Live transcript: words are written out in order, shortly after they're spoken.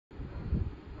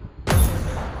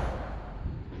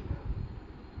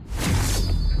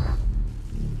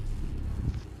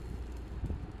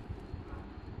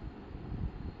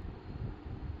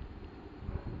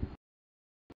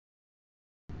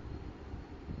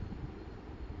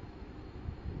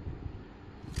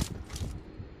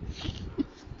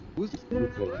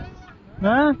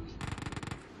हाँ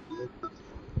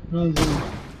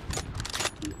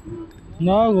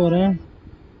ना हो रहे हैं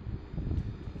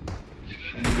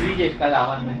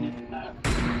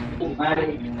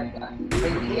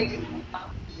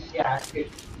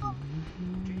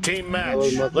Team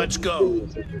match, let's go.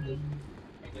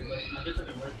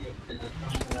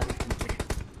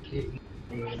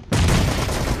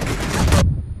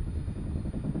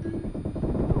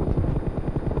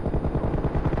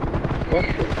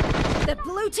 The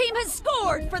blue team has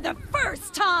scored for the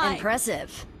first time.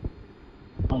 Impressive.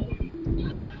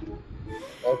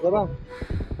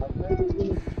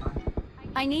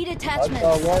 I need attachments.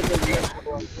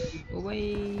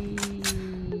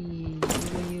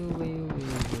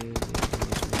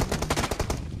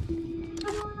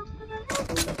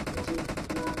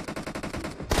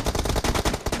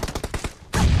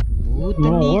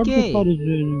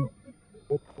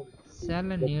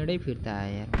 साला नेड़े फिरता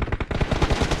है यार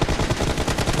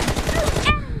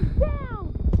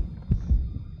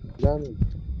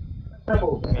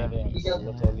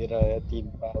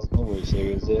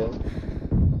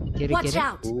Watch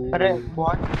out!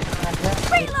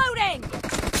 Reloading!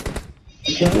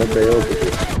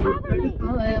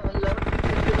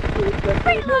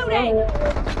 Reloading!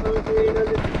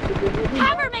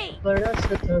 Cover me!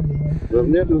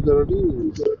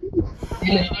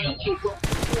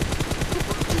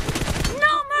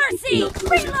 No mercy!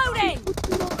 Reloading!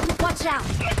 Watch out!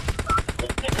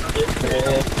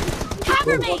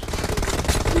 Cover me!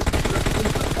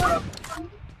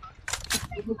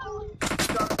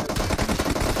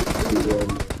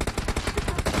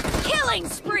 Killing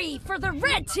spree for the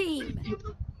red team!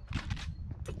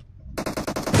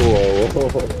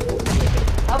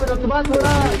 अब रुतबा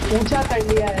थोड़ा ऊंचा कर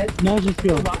लिया है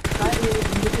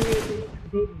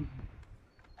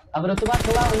अब रुतबा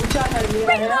थोड़ा ऊंचा कर लिया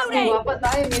है वापस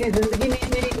आए मेरी जिंदगी में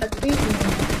मेरी तकदीर में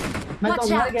मैं तो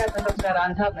मर गया था तब का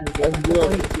रांझा बन गया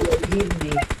कोई तकदीर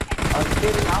नहीं और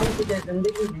फिर लाऊं तुझे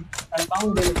जिंदगी में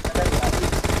तड़पाऊं दिल कदर बार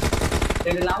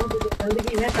फिर लाऊं तुझे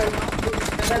जिंदगी में तड़पाऊं दिल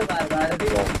कदर बार बार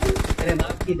तेरे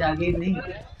बाप की जागीर नहीं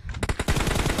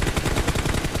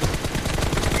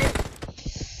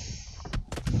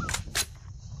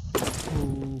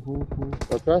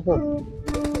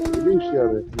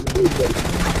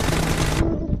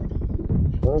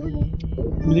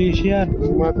Militia.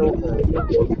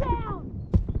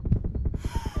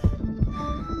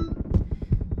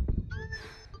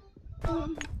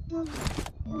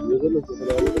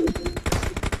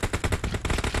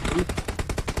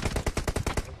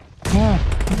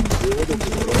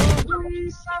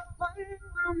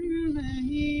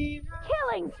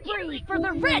 Killing spree for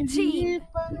the red team!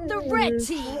 The red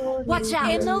team, watch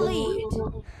out, in the lead!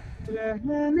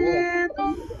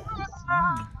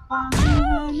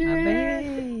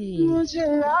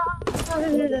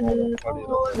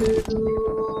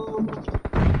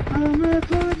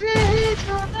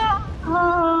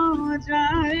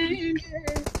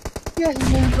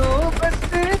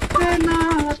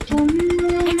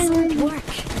 Excellent work!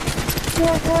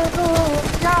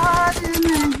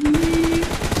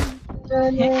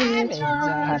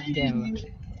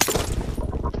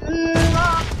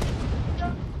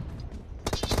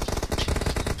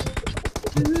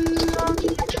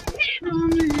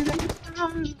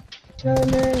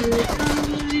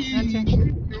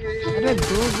 अरे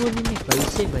दो गोली में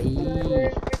कैसे भाई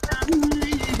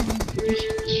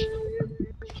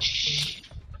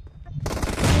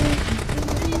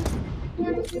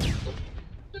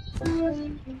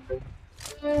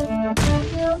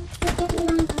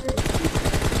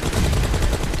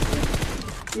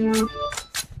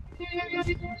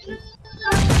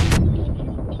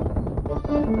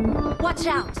Watch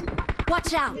out!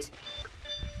 Watch out!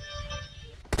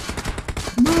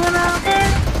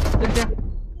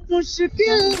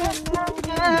 मुश्किल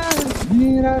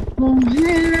मेरा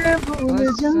तुम्हें भूल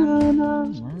जाना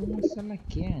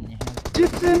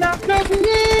जितना कभी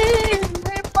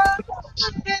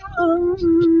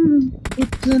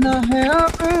उतना है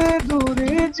अब दूर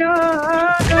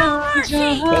जाना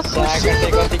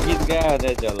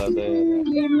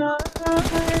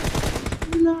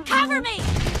Cover me!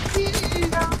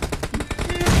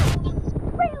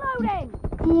 Reloading!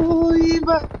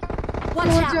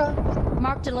 Watch out!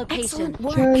 Marked a location.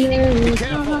 Be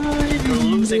careful, you're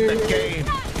losing the game.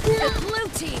 The blue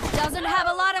team doesn't have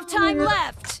a lot of time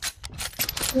left.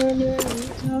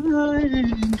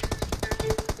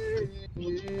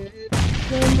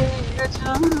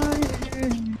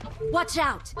 Watch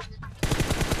out!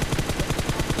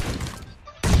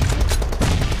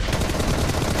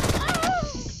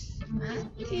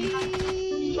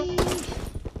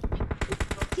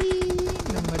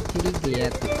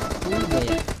 टूट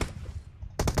गया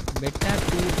बेटा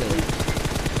टूट गया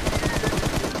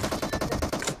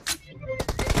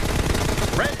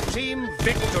Red team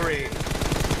victory.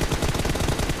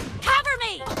 Cover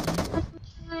me!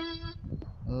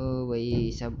 ओ भाई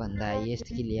सब बंदा है ये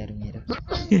skill यार मेरा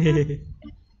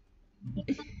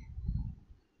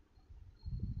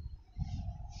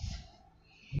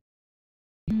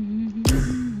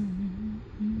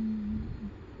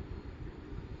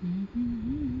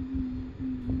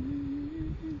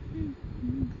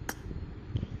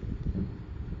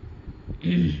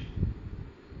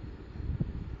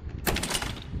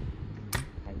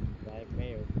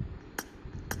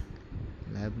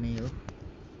live में हो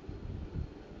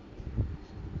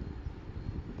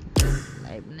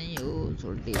लाइव नहीं हो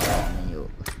छोटी लाइव नहीं हो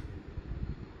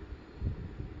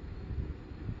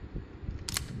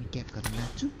तुम्हें क्या करना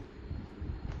चु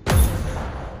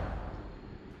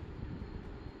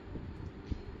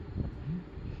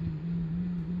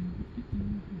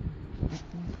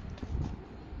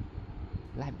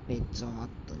लाइव पे जॉब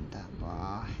तुंदा बा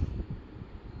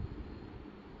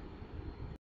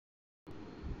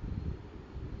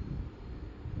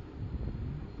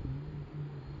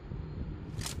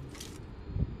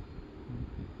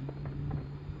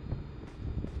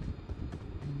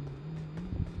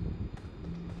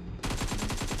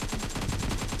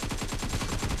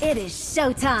It is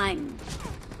showtime!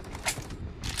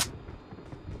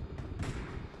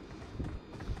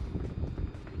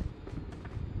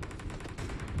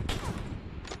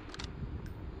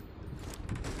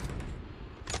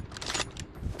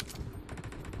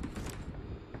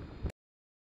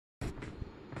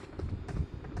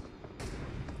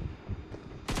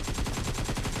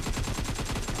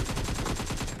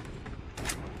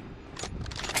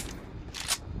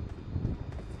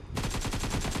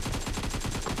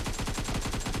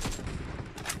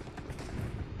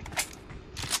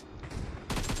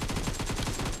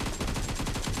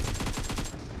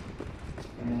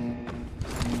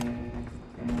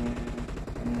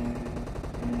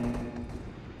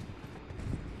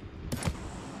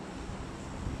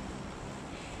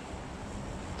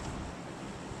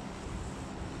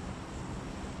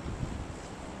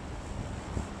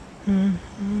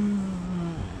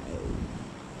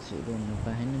 सुरु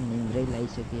नपाएन निन्द्रै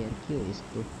लागिसक्यो यार के हो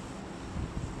यसको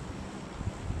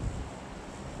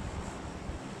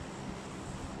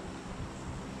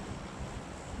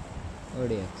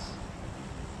ओडियक्स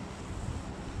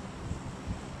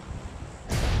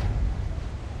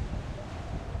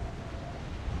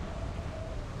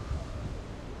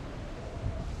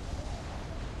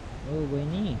ओ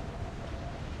बहिनी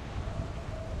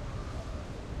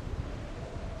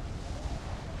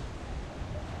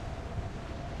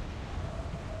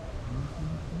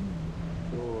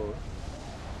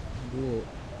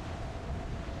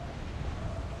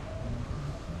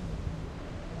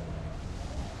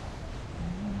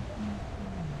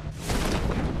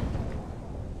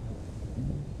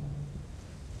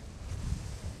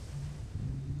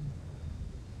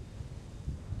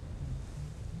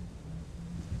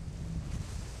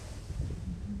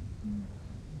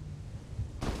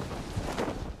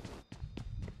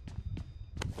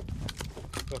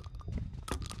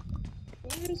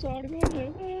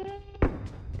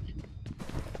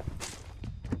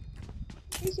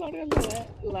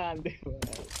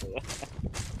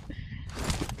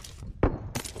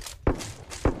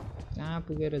कहाँ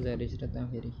पुगेर झरेछ र त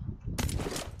फेरि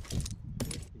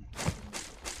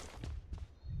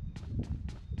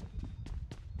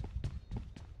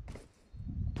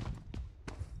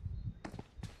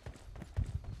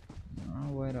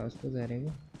वेयर हाउस पो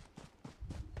झरेको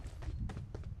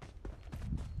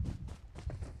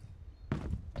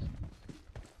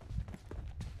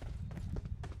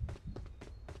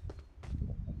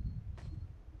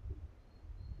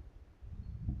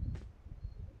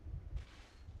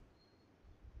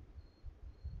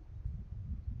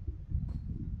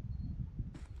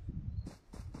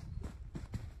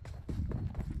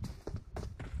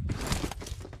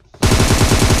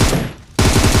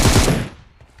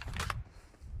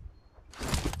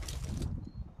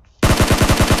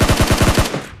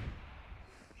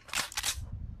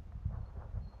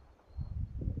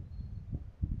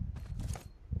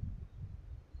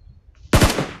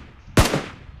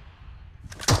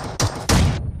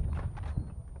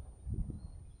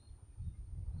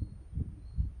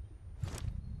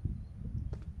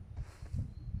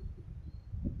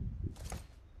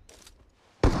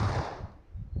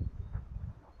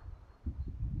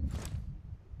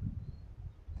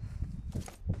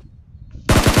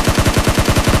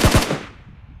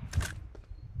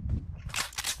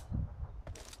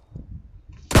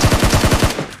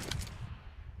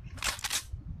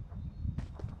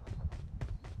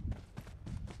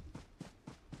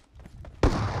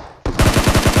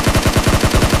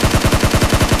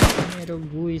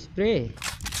spray.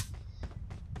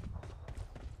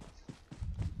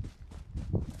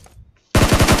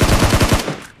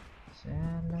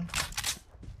 Salah.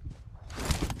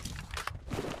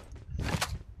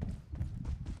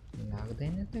 ਲੱਗਦਾ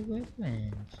ਇਹਨਾਂ ਤੇ ਕੋਈ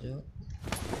ਭੈਣ ਚੋ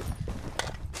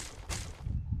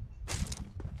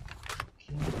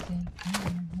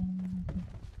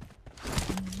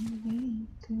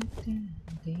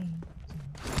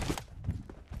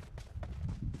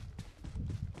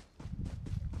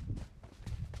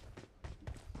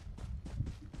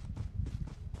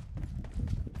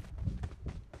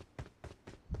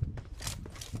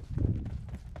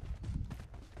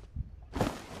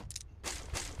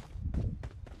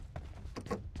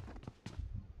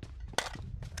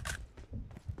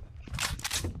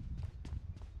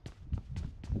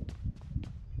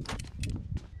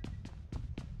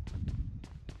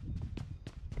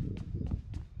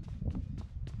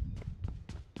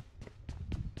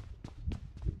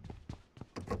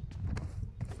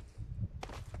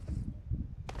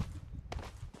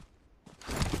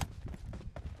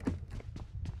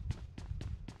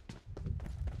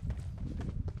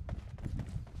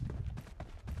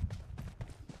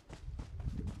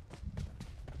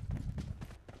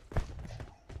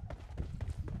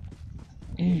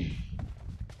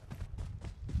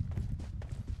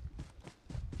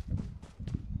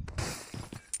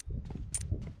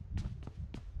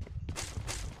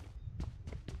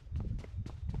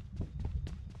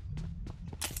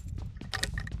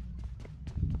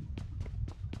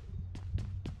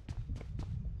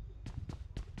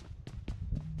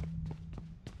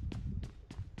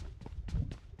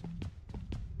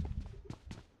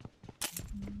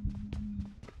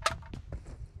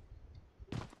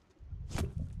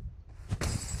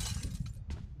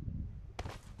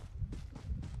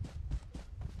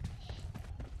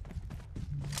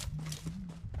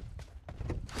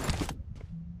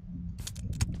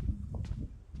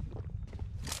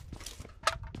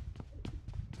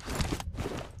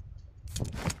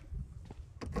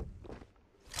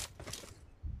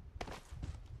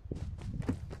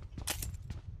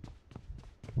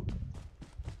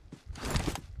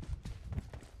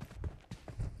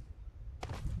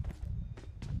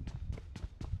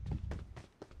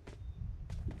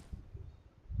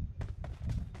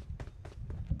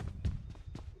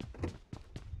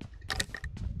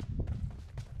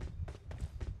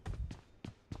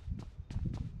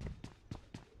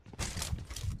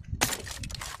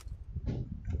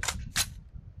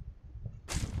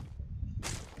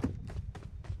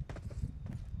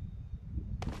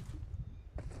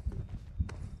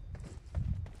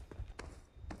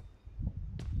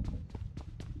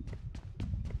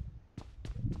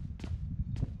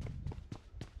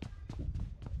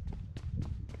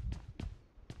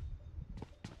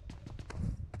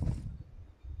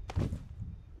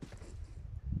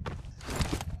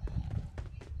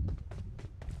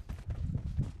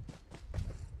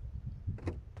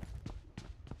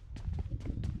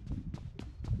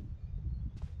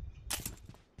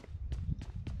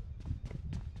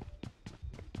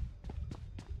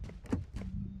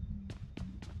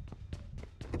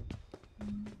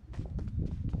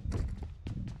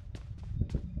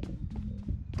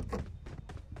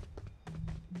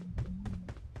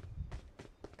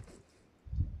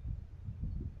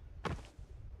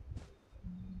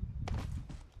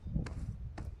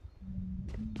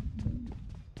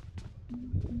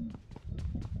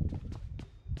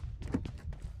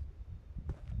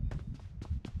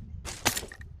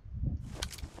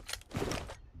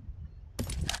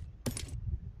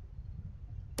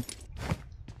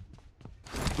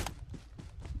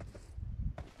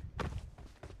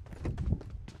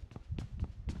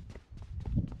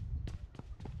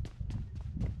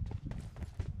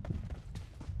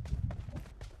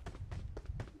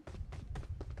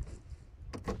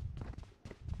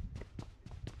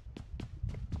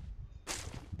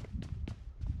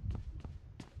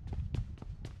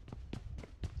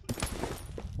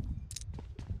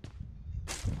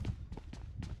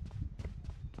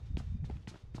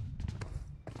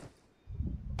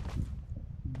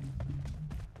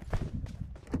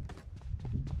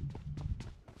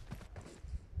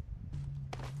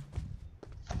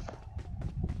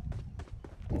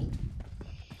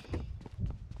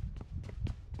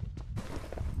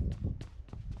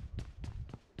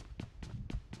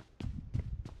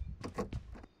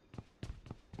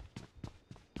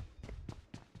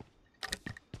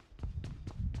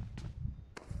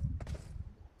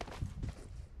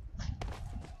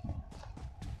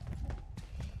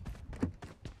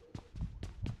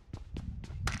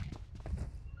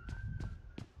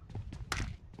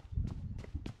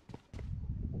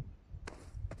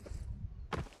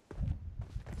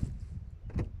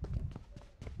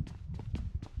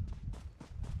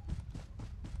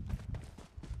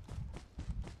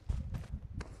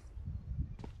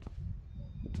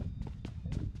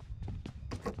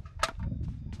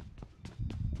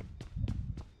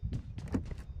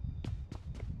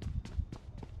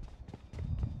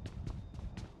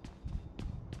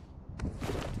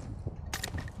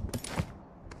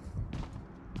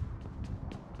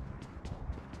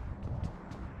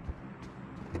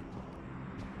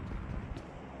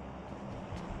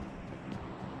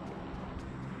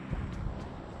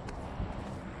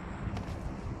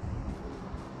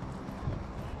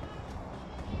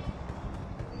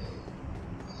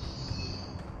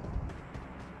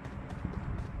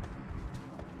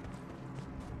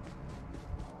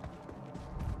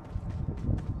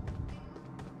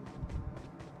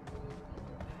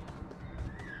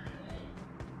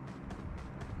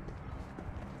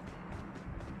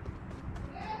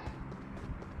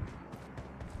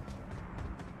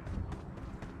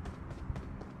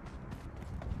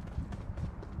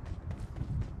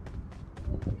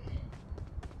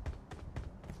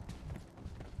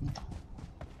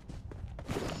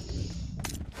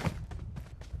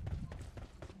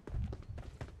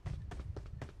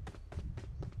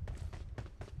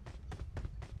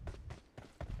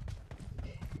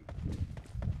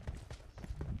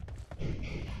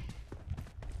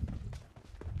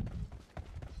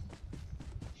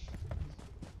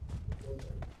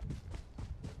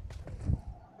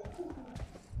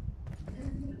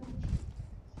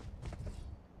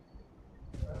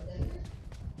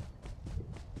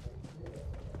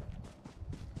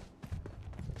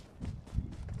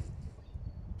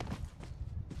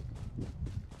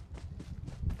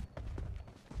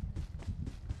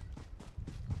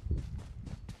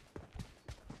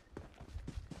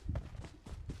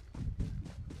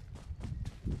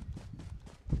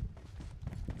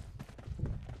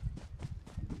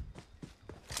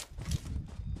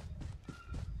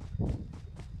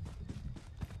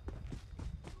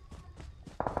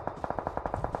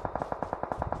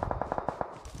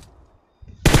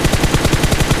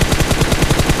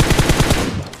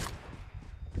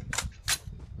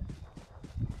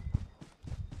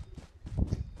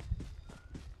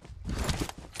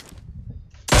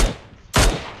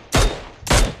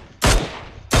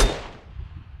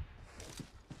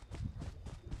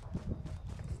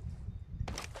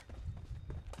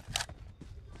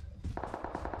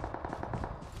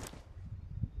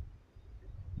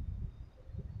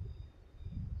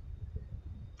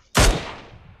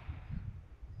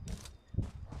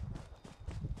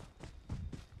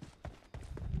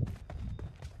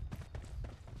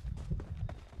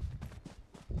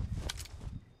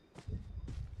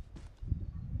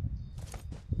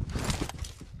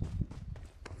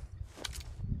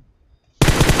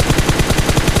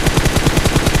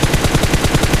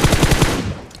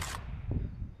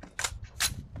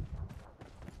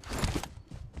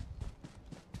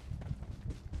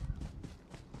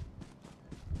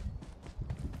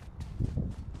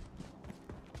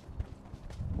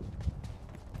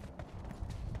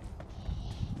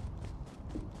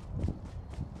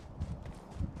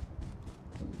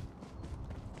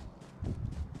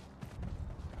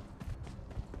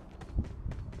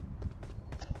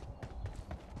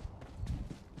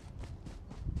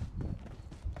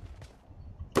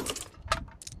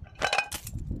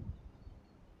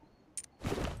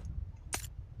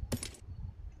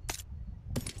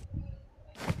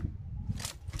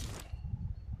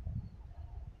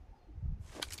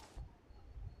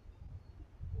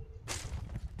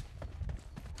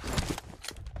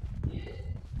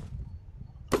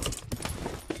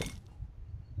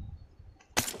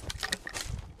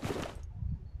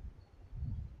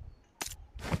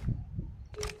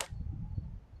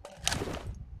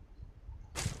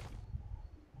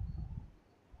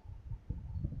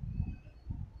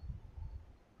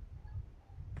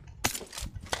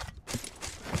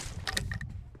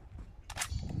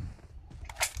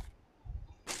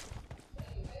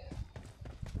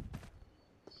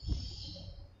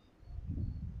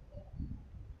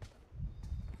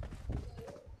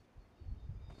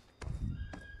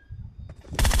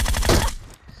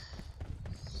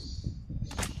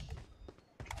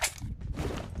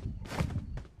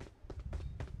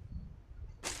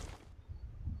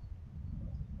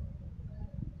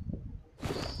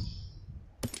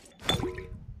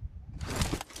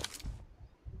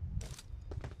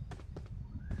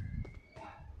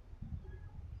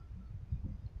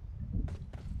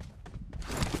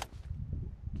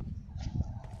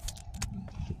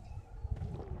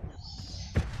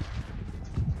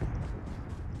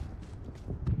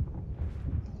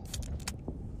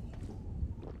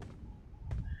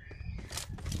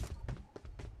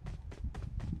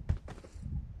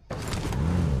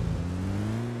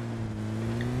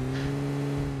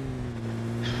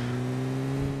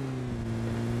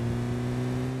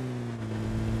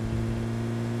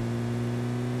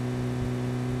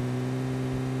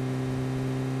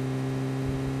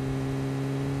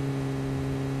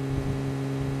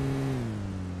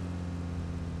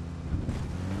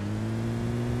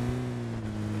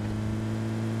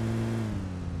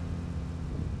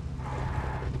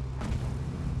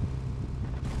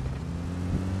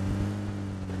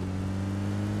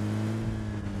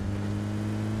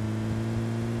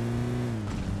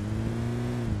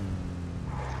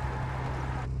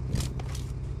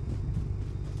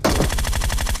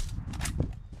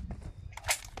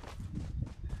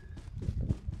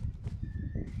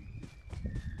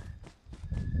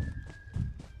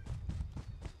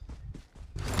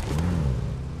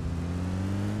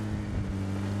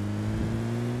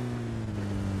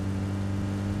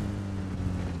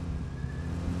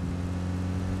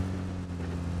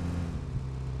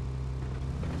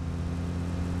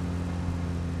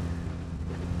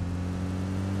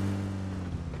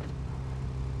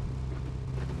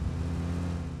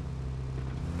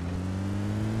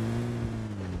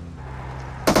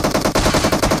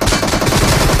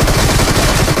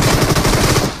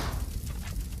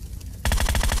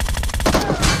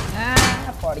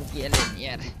पड़ गया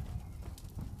यार।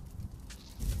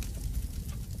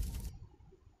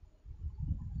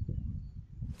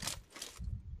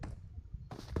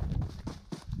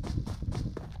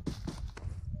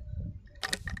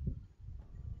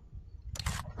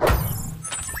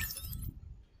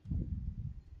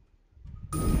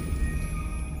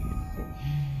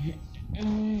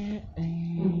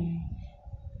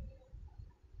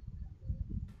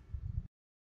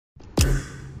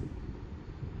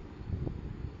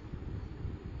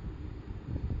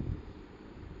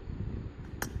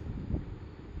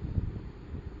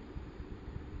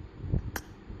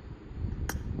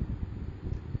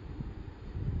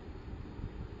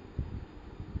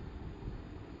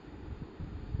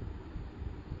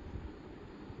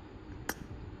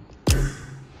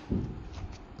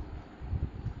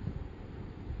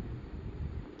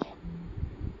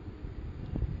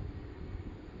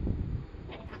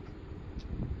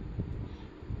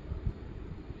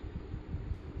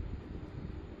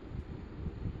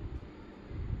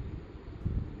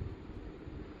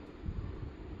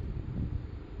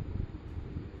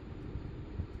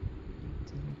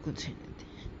 छैन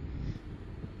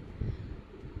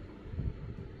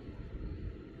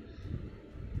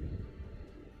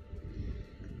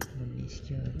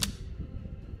निस्क्यो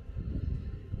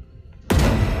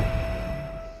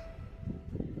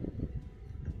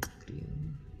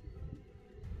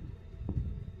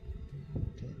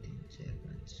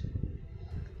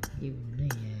ये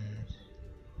नहीं यार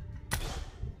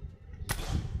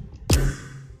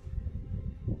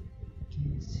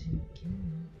कैसे क्या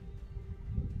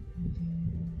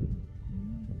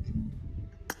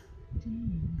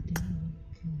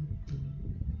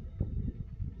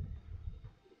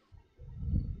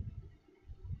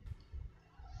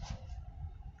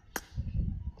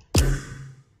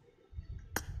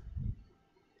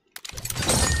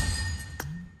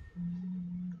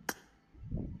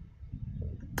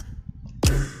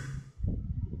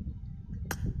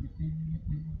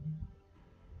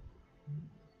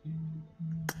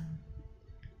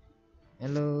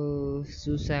हेलो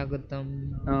सुस्वागतम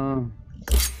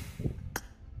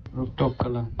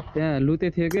टोकला त्यहाँ लुते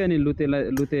थियो कि अनि लुते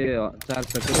चार्ज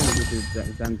सकेर लुते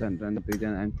जान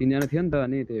दुईजना हामी तीनजना थियो नि त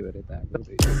अनि त्यही भएर त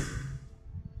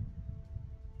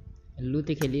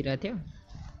लुते खेलिरहेको थियो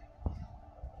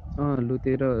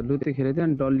लुते खेलेको थियो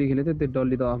अनि डल्ली खेलेको थियो त्यो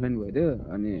डल्ली त अफलाइन भइदियो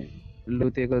अनि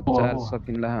लुतेको चार्ज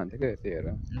सकिन्ला भन्थ्यो क्या त्यही भएर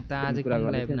त आज कुरा किन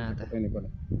गरेको लाइभ न थियो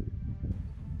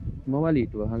मोबाइल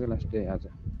हिट भयो क्या लास्ट डे आज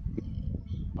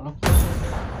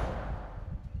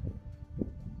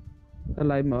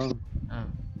लाइभमा हो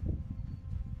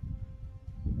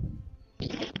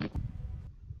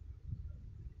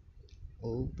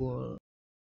Oh boy.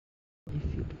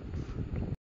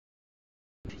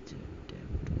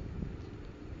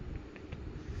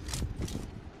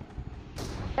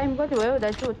 टाइम कति भयो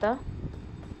दाजु उता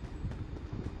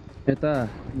यता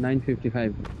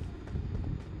 9:55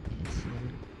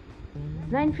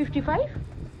 9:55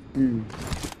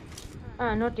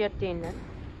 not yet 10 then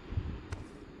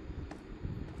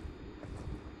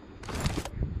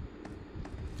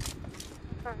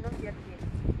not yet 10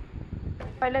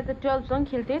 पहिला त 12 सँग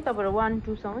खेल्थे तपाईहरु 1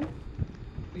 2 सँग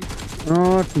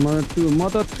म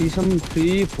त 3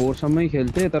 4 सम्मै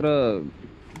खेल्थे तर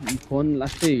फोन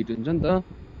लास्टै हिट हुन्छ नि त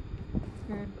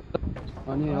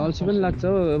अनि अल्छी पनि लाग्छ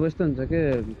अब यस्तो हुन्छ के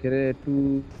अरे 2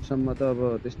 सम्म त अब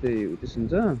त्यस्तै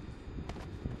हुन्छ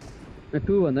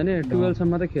 2 भन्दा नि 12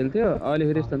 सम्म त खेल्थ्यो अहिले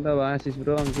फेरि यस्तो नि त अब आशिष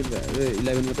ब्रो अंकित भाइहरु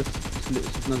 11 मा त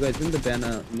सुत्न गएको थियो नि त बिहान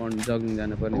मर्निङ जगिङ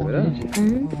जानु पर्ने भएर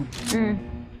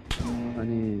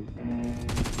अनि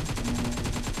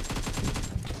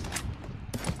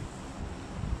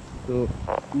तो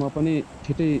म पनि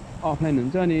छिटै अफलाइन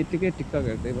हुन्छ अनि यतिकै टिकटक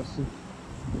हेर्दै बस्छु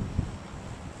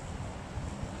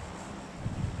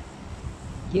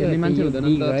के हो मान्छे हुँदैन नि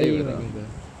त त्यही भएर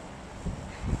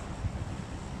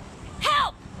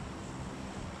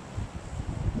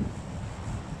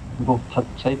वो फट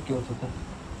साइड के होता था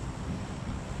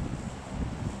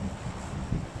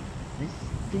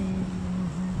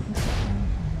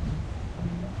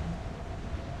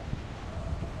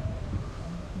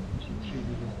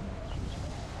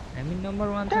हामी नम्बर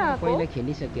 1 सँग पहिला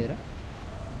खेलिसक्यो र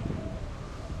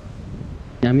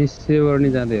हामी सेभ गर्ने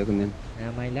जाँदै हो कुनै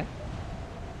माइला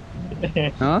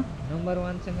नम्बर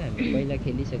 1 सँग हामी पहिला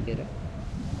खेलिसक्यो र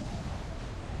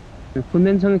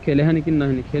कुन्देनसँग खेले हानि किन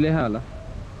नखेल्ने खेले होला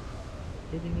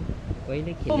त्यति नि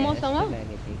पहिले खेले मसँग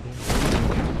लागेथे कि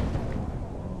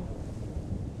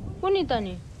कुनी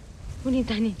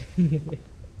त नि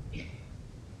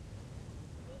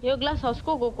यो ग्लास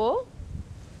हाउसको गएको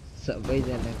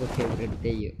सबैजनाको फेभरेट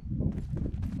त्यही हो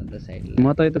अन्त साइडले म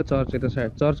त यता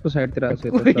चर्चको साइडतिर आछु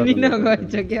कोही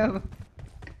नगर्छ क्या अब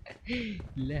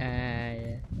ला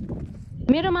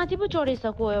मेरो माथि पो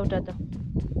चढिसक्यो एउटा त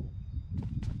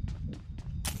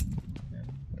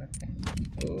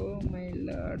ओ माय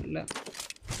लर्ड ल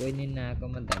कोही नि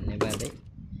नआएकोमा धन्यवाद है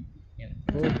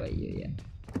को भयो यार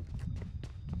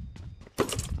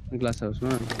ग्लास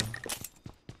हाउसमा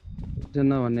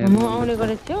जन्न भन्ने म आउने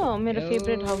गरेको थियो मेरो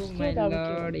फेभरेट हाउस थियो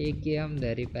लर्ड एके हम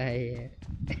धरी पाए यार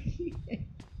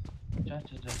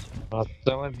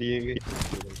हप्तामा दिएकै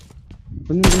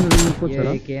कुन को छ र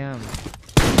एके हम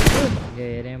ये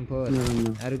रैम4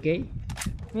 अरु केही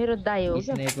मेरो दाइ हो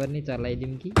क्या स्नाइपर नि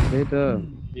चलाइदिम कि त्यही त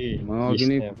म अघि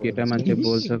नै केटा मान्छे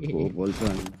बोल्छ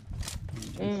अनि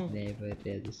स्नाइपर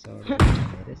त्यहाँ सर्ट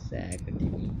मेरो साको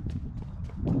टिमी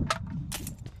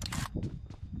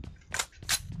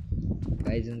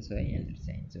Poison छ यहाँ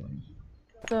चाहिन्छ भने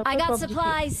I got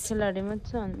supplies. खेलाडी मात्र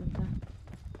छ अन्त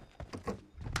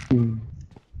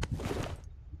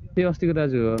त्यो अस्तिको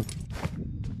दाजु हो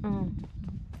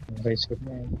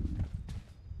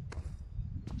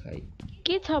खै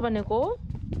के छ भनेको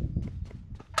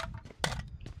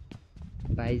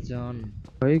बाइजन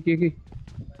है के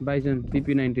बाइजन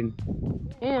PP19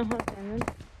 ए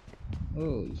ओ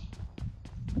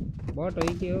बट हो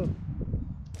के हो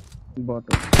बट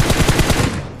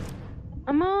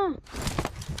अम्मा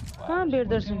कहाँ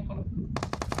बेर्दर्छन्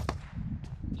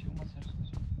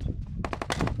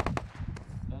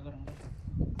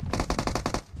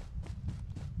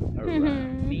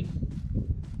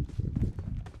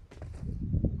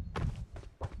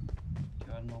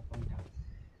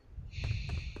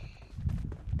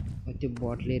त्यो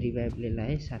बटले रिभाइभले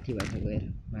लाए साथी भाइ गएर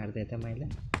मार्दै त मैले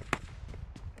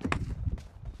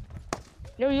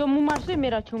यो म मार्छु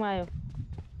मेरो छुमा आयो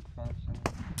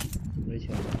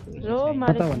रो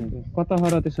मारे कता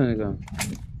हरा त्यसो भनेको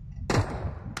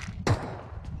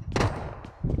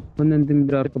कुन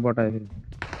तिम्रो अर्को बटायो फेरि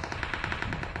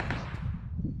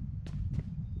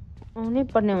आउनै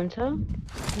पर्ने हुन्छ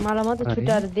मलाई मात्र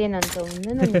छुटाएर दिएन नि त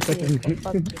हुँदैन नि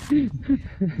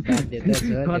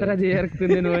खतरा दिए यार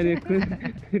कुन्दैन भने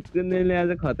कुन्दैले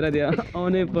आज खतरा दिए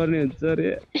आउनै पर्ने हुन्छ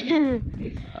रे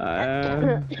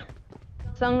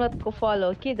संगतको फल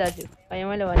हो के दाजु हैन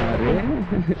मैले भने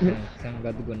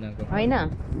संगत गुनाको हैन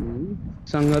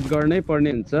संगत गर्नै पर्ने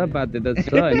हुन्छ बाध्यता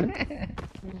छ हैन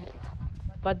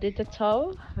बाध्यता छ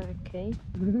ओके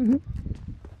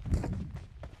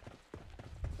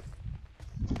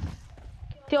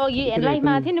त्यो अघि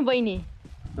लाइभमा थियो नि बहिनी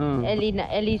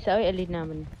एलिसा हो एलिना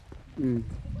भन्ने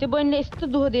त्यो बहिनीले यस्तो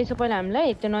दुःख दिएछ पहिला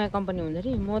हामीलाई त्यो नयाँ कम्पनी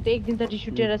हुँदाखेरि म त एक दिन त रिस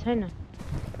उठेर छैन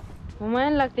म माया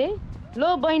लाग्थेँ लो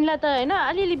बहिनीलाई त होइन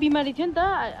अलिअलि बिमारी थियो नि त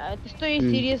त्यस्तो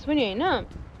सिरियस पनि होइन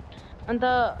अन्त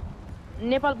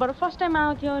नेपालबाट फर्स्ट टाइम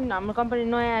आएको थियो हाम्रो कम्पनी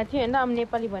नयाँ आएको थियो होइन अब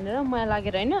नेपाली भनेर माया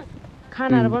लागेर होइन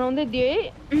खानाहरू बनाउँदै दियो है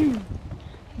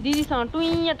दिदीसँग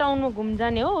टुइया टाउनमा घुम्न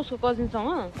जाने हो उसको कजिनसँग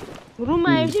रुममा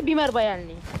आएपछि बिमार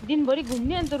भइहाल्ने दिनभरि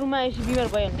घुम्ने अन्त रुममा आएपछि बिमार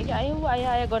भइहाल्ने कि आयो आयो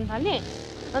आयो गर्न थाल्ने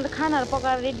अन्त खानाहरू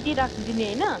पकाएर रेडी राखिदिने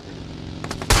होइन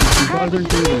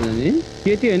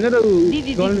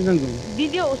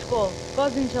दिदी हो उसको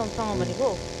कजिनसँग भनेको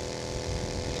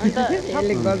अन्त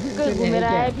घुमेर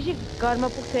आएपछि घरमा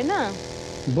पुग्छ होइन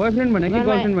बोयफ्रेन्ड भने कि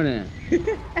गर्लफ्रेन्ड भने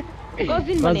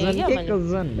कजिन भने के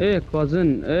ए कजिन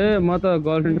ए म त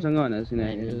गर्लफ्रेन्डसँग भनेको छैन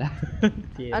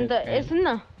अन्त सुन न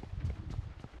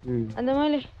अन्त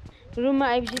मैले रुममा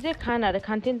आएपछि चाहिँ खानाहरू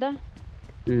खान्थेँ नि त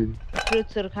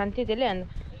फ्रुट्सहरू खान्थेँ त्यसले अन्त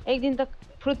एक दिन त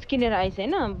फ्रुट्स किनेर आएछ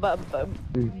होइन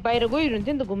बाहिर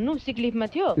गइरहन्थ्यो नि त घुम्नु सिक्लिफमा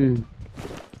थियो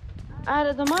आएर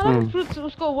त मलाई फ्रुट्स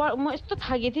उसको म यस्तो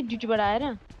थाकेको थिएँ ड्युटीबाट आएर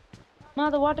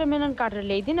मलाई त वाटरमेलन काटेर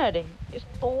ल्याइदिन अरे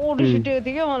यस्तो रिस उठेको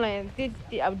थियो क्या मलाई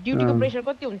अब ड्युटीको प्रेसर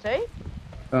कति हुन्छ है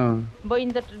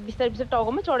बहिनी त बिस्तारै बिस्तारै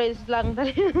टाउकोमा चढे जस्तो लाग्नु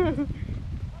थाल्यो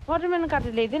वाटरमेलन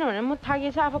काटेर ल्याइदिन भने म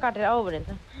थाकेको छ आफू काटेर आऊ भने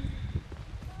त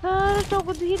तर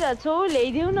टाउको दुखिरहेको छ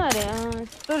ल्याइदेऊ न अरे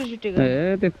यस्तो रिस उठेको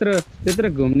त्यत्र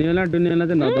घुम्ने बेला डुल्ने बेला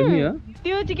चाहिँ नदुखी हो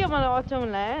त्यो चाहिँ के मलाई अचम्म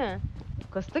लाग्यो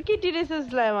कस्तो केटी रहेछ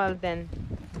जस्तो लाग्यो मलाई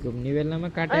त्यहाँदेखि घुम्ने बेलामा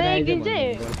काटेर एक दिन चाहिँ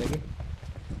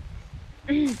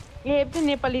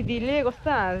नेपाली दिदीले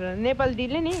कस्तो नेपाली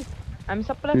दिदीले नि हामी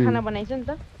सबैलाई खाना बनाइन्छ नि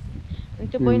त अनि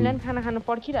त्यो बहिनीलाई पनि खाना खानु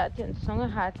पर्खिरहेको थियो सँगै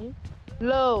खाएको थिएँ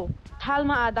लो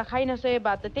थालमा आधा खाइ नसके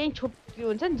भात त त्यहीँ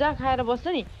हुन्छ नि जहाँ खाएर बस्छ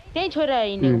नि त्यहीँ छोडेर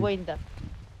हिँडेको बहिनी त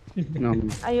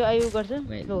आयो आयो गर्छ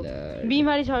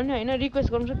बिमारी छ भने होइन रिक्वेस्ट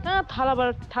गर्नु कहाँ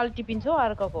थालाबाट थाल टिपिन्छ हौ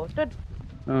अर्काको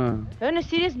होइन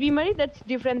सिरियस बिमारी द्याट्स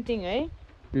डिफ्रेन्ट थिङ है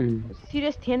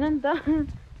सिरियस थिएन नि त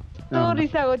यस्तो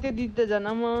रिसाएको त्यो दिदी त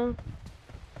झन् म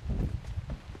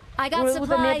ऊ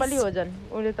त नेपाली हो झन्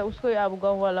उसले त उसको अब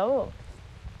गाउँवाला हो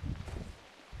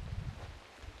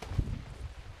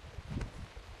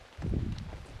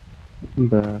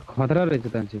खतरा रहेछ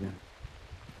त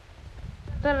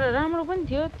तर राम्रो पनि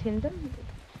थियो नि त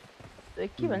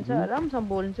के भन्छ राम्रोसँग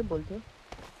बोल्नु चाहिँ बोल्थ्यो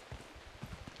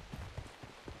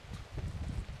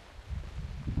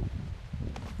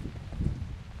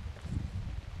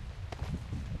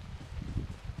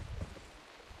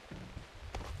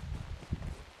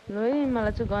ल है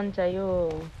मलाई चाहिँ गन चाहियो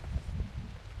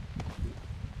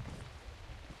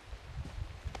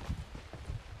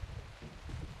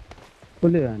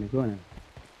कसले हानेको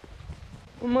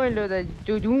मैले त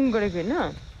त्यो झुङ गरेको होइन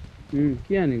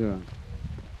के हानेको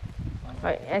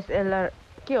एसएलआर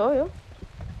के हो यो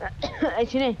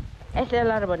एकछिन है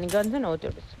एसएलआर भन्ने गन छ नि हो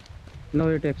त्यो ल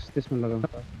यो ट्याक्स त्यसमा लगाऊ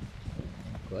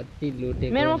कति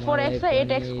लुटेको मेरोमा 4x छ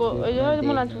 8x को यो म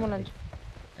लान्छु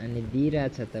अनि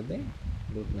दिइरहेछ तपाईँ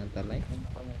लुट्न तलाई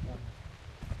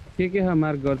के ह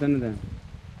मार्क गर्दैन त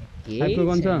 5 को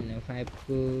गन छ 5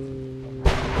 को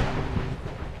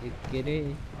के रे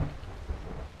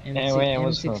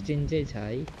M16 चाहिँ छ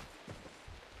है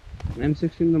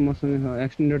M16 त मसँग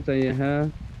एक्सटेन्डेड चाहिए है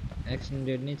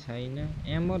एक्सटेन्डेड नै छैन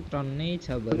एमो टन्नै छ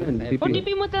बरु ओ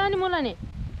टिपी म त नि मलाई नि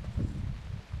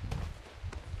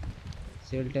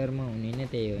सेल्टरमा हुने नै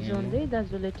त्यही हो झन्डै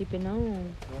दाजुले टिपेन हौ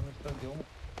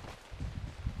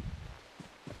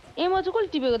एमो चाहिँ कसले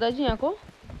टिपेको दाजु यहाँको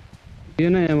यो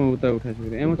नै एमो उता उठाएको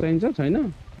एमो चाहिन्छ छैन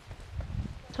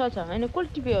छ हैन कसले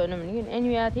टिप्यो होइन भने कि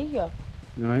एनिमी आएको थियो क्या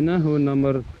हैन हो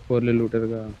नम्बर 4 ले लुटेर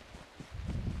गयो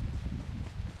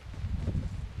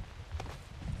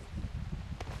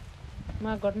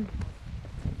मा गर्नु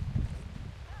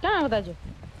कहाँ हो दाजु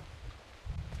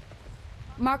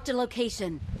Marked a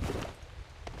location.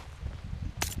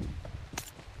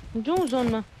 जाउँ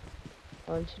जोनमा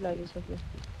अल्छी लागिसक्यो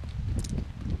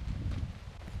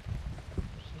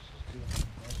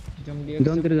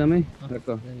जोनतिर जामै रक्क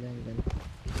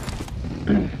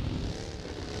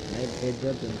लाइभ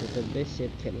बेजत हुन्छ त बेस्ट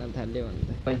सेट खेल्न थाल्यो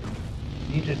भन्दा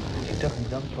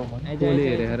कोले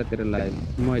हेरेर तेरो लाइभ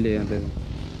मैले हेर्दै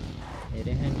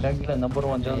हेरे हैन लाग्ला नम्बर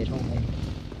 1 जान्छु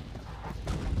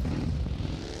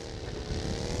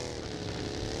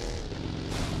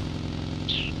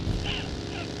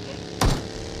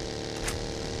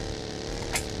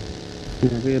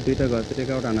यहाँको यो दुईटा घरतिर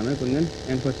एकाउट हानामै कुन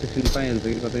M416 पाइहाल्छ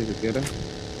कि कतै झुकेर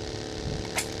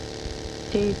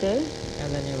त्यही त है कहाँ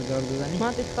जाने अब गर्दै जाने म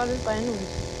त स्कलर पाएन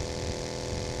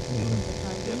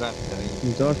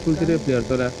जर्ज पुलतिर प्लेयर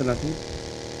त राख्छ लाग्छ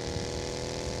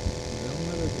जाउँ न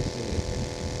त्यसो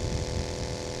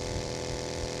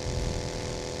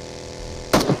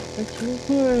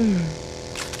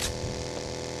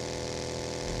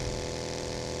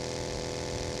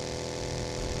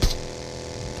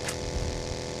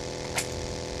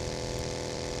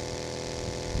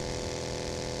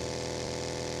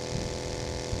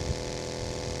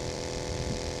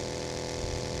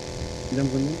जम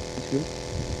गर्नु यसको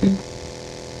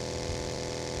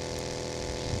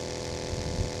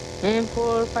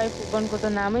M45 गनको त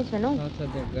नामै छैन हौ छ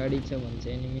त्यो गाडी छ भन्छ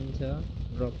एनिमी छ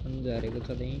ड्रप पनि झरेको छ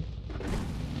त्यही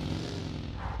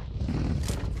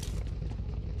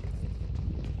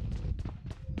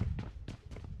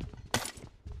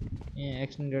ए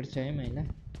एक्सटेन्डेड छ है महिला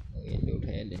यसले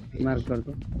उठाइहाल्यो नि फेरि मार्क गर्छ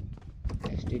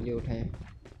एक्सटीले उठायो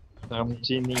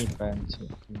आमची नहीं पान्छ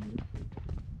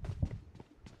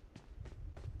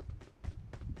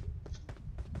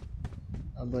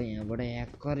अब यहाँबाट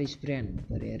ह्याकर स्प्रे हान्नु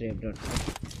पर्यो रेड डट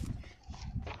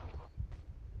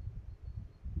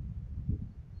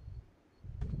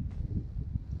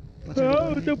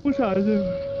त्यो पुसाहाल्छ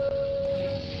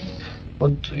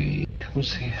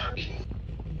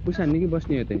पुसाहाल्ने कि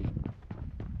बस्ने हो त्यही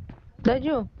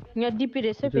दाजु यहाँ डिपी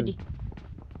रहेछ फेरि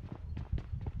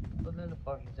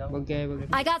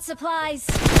I got supplies.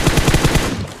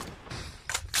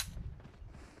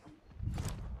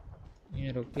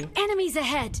 यहाँ रोक्यो Enemies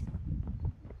ahead.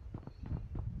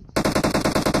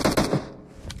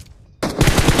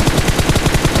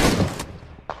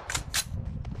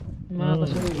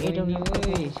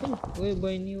 ओए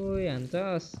बहिनी ओए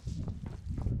हान्छस्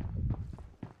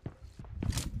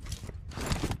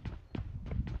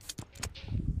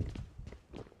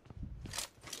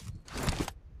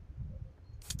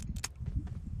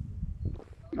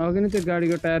अघि नै त्यो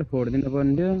गाडीको टायर फोडिदिनु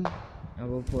पर्ने थियो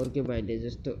अब 4K भाइले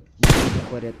जस्तो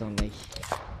पर्यो तँलाई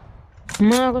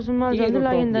माको सुनमा झन्डै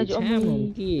लाग्यो नि दाजु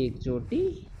कि एकचोटी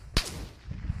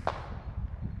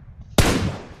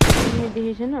तिमी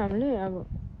देखेको छैन हामीले अब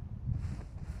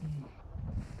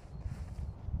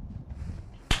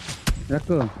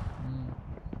राखो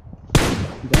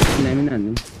ल्यामिन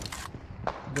हान्नु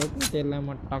जति त्यसलाई म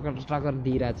टकर टकर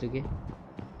दिइरहेको छु के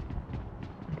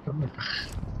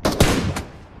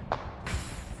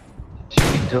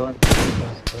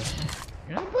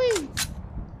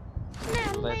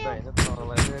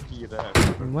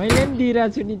मैले पनि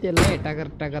दिइरहेको छु नि त्यसलाई टकर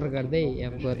टकर गर्दै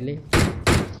एमकोरले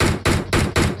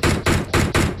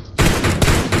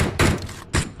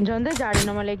झन्डै झाडेन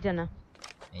मलाई एकजना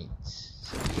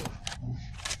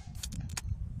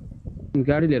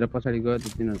गाडी लिएर पछाडि गयो त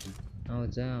तिनीहरू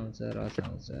आउँछ आउँछ रस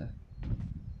आउँछ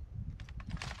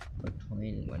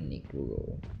ठोइन भन्ने कुरो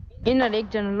यिनीहरू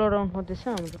एकजना लडाउन खोज्दैछ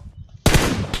हाम्रो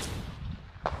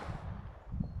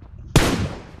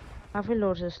आफै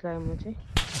लड्छ जस्तो लाग्यो म चाहिँ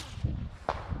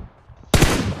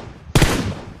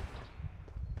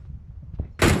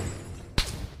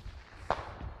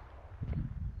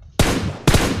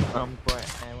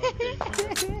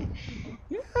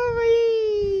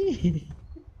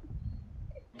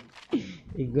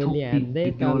गोली हान्दै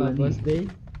तल बस्दै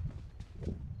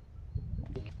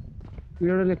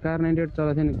एउटाले कार 98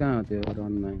 चलाएको थियो नि कहाँ हो त्यो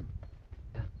रनमा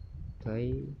खै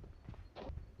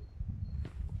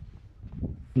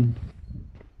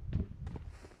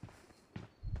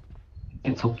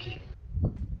It's okay.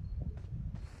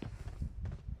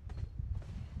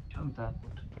 Jump that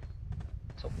one.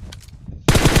 So.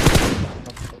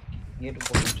 ये तो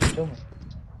बहुत अच्छा है.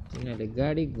 तिनीहरूले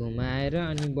गाडी घुमाएर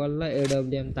अनि बल्ल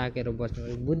एडब्ल्युएम ताकेर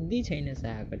बस्नु बुद्धि छैन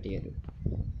साहाकटीहरू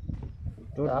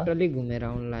टोटली घुमेर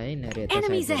आउनला है नरे त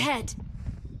Enemies ahead.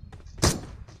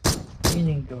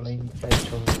 Meaning to line side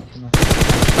show.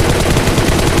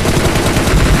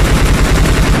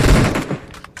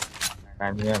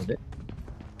 हामी हामीले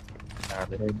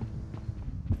आधै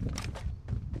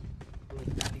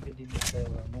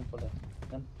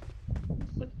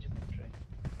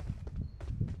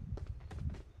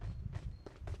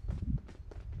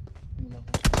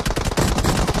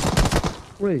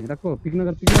ओए राको पिक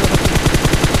नगर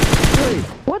ओए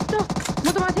What the? म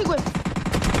त माथि गए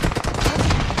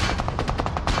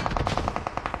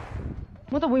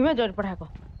म त भुइँमै झरी पठाएको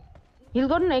हिल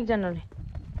गर्नु न एकजनाले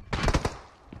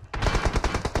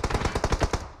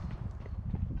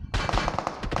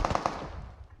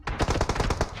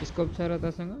स्कोप छ र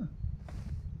तसँग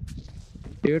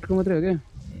 8 को मात्रै हो के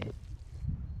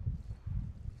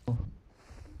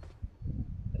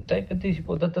Tai कति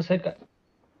पोता त सर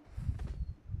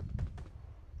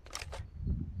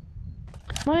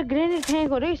मलाई ग्रेनेड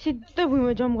फ्याँको रे सिधै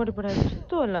भुइँमा जम्प गरे पठाएको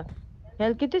कस्तो होला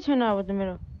हेल्थ केतै छैन अब त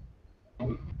मेरो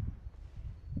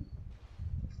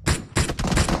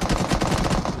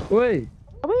ओए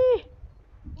अबे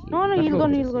न हिल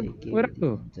गर्नु ओए राको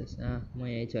म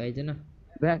यही छु आइज न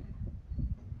ब्याक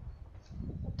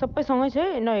सबै सँगै छ है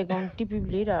न एकाउन्ट टिपी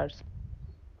लिइराछ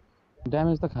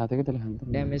ड्यामेज त खाथे के त्यसले खान्छ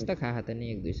ड्यामेज त खाहा त नि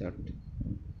 1-2 शट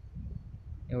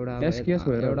एउटा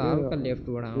हल्का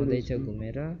लेफ्टबाट आउँदैछ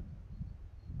घुमेर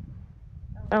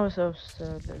आउँछ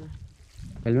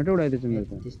हेलमेट उडाइदिएछ मेरो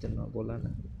त त्यस्तो नबोला न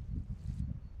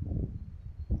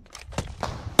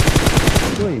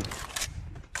ओइ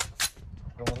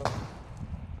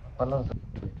पल्ला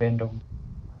पेन्डम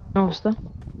आउँछ त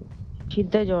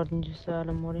सिधै झर्दिन्छु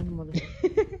साला मरे नि मरे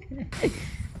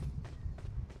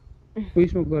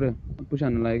पुइसमा गरे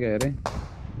पुसान लाग्यो हेरे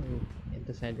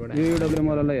यता साइडबाट यो डब्ल्यू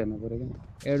मलाई हेर्नु पर्यो के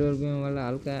एडब्ल्युएम वाला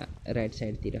हल्का राइट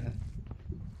साइड तिर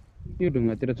यो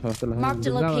ढुङ्गातिर छ जस्तो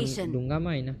लाग्छ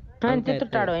ढुङ्गामा हैन हैन त्यत्रो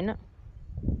टाढो हैन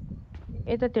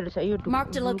यतातिर छ यो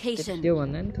Marked a location. त्यो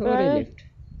भन्दा नि थोरै लेफ्ट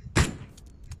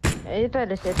यता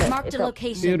रहेछ यता Marked a यो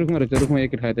location. रुखमा रहेछ रुखमा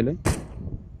एक खायो त्यसले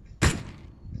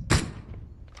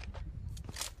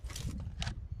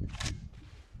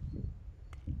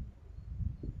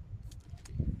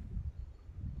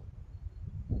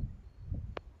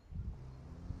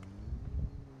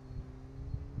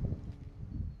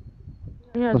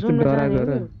यहाँ जुन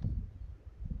गरे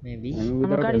मेबी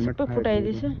हाम्रो गाडी सबै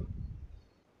फुटाइदिएछ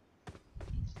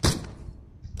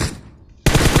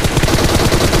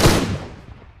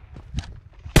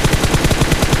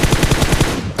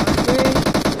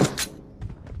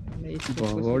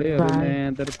भगोडेहरु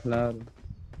में तर फ्लावर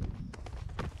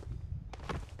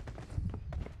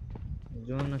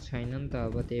जोन छैन नि त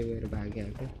अब त्यही भएर भाग्यो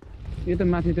के यो त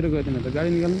माथितिर गयो त गाडी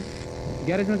निकाल्नु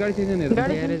ग्यारेजमा गाडी छैन नि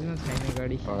ग्यारेजमा छैन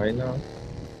गाडी हैन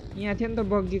यहाँ थियो नि त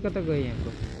बग्गी कता गयो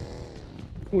यहाँको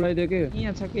उडाइदियो के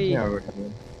यहाँ छ के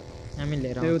हामी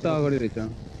लिएर त्यो त अगाडि रहेछ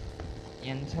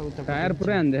यहाँ छ उता टायर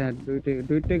पुरै हान्दै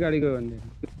दुईटै गाडी गयो भन्दै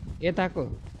यताको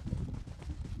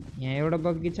यहाँ एउटा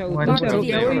बग्गी छ उता रोक्यो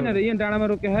यिनीहरु यहाँ डाँडामा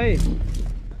रोक्यो है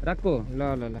राखको ल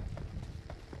ल ल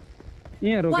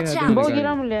यहाँ रोक्यो बग्गी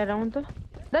राम्रो ल्याएर आउँ त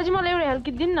दाजु मलाई एउटा हेल्प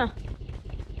किट दिनु न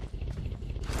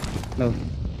ल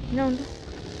ल्याउँ त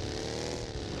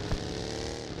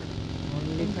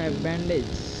only 5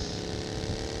 bandage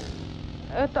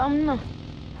ए त आउँ न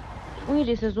उही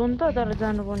रहेछ जोन त तर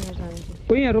जानु पर्ने रहेछ हामी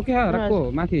कोही यहाँ रोक्यो राखको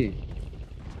माथि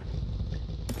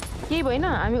केही भएन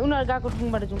हामी उनीहरु गएको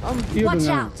ठाउँबाट जाउँ Watch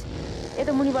out!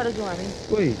 यता मुनिबाट जाउँ हामी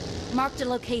ओइ Marked a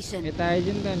location. यता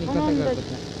आइजन त नि कता गएको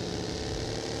छ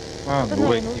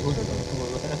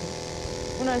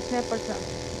उनीहरु स्न्यापर छ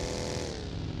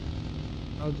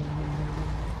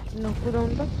न कुदाउँ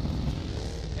त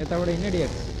यताबाट हिँड्न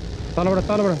डियर तलबाट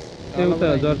त्यो उता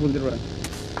जरपुरतिरबाट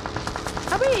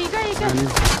अबे हिका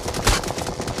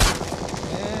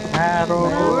हारो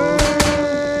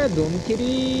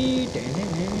धुमथिरी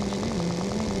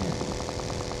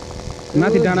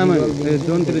माथि डाँडामा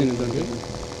जोनतिर हिँड्नु जोनतिर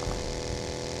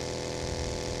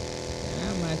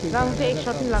राउन्ड चाहिँ एक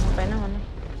शट पनि लाग्नु पाएन भने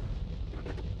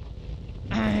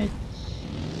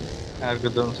अर्को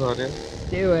जोन छ अरे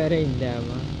त्यही भएर हिँड्दा अब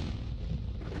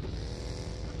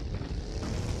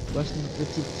बस्नु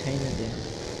उचित छैन त्यहाँ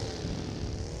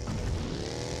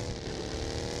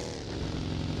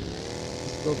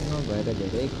स्कोप नभएर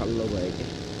धेरै खल्लो भयो कि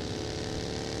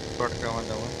पटकामा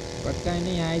जाउँ पटकाएन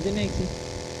यहाँ आइज न एकछिन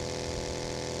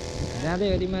जाँदै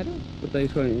हरि मारु उता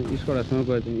स्कोडासम्म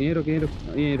गयो तिमी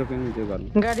यहीँ रोक्नु त्यो घरमा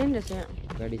गाडी नि रहेछ यहाँ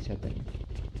गाडी छ त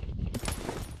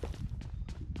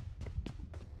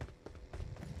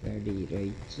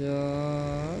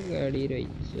गाडी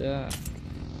रहेछ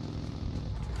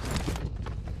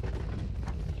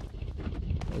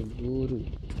गुरु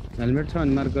हेलमेट छ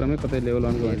अनि मार्क गरमै कतै लेभल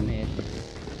 1 गयो हेर्ने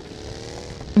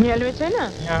हेलमेट छैन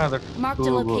यहाँ त Marked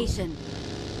a location.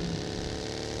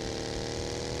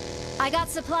 I got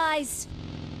supplies.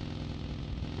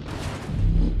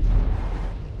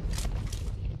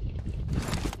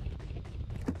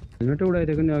 Helmet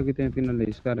उडाइदिएको नि अघि त्यहाँ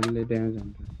तिनीहरूले स्कारले ड्यामेज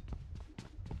हुन्छ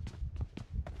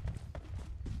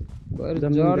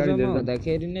जर्जमा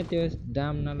हुँदाखेरि नै त्यो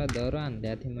डाम नाला धरो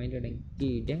हान्दै थिएँ मैले ड्याङ्की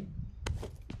ड्याङ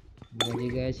भोलि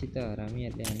गएपछि त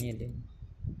हरामीहरूले हानिहाल्यो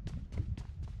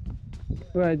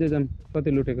ओ आइज जाम कति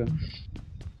लुटेको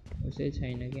उसै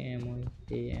छैन कि एमो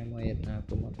त्यही एमो हेर्न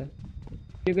आएको म त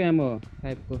के को एमो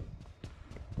 5 को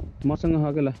मसँग ह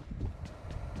के ल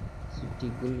सिटी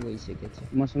गुल भइसकेको छ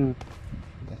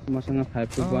मसँग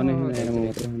 5 को गने एमो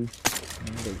मात्र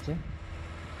रहेछ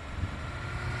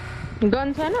गन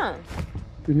छैन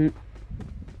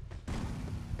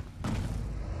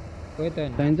कोही त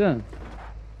चाहिन्छ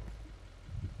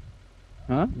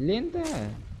लेन त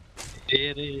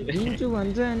दिन्छु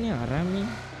भन्छ अनि हरामी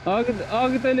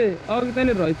अघि तैले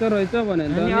रहेछ भने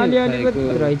त अनि अलि पो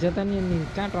रहेछ त नि अनि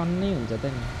कहाँ टन्नै हुन्छ त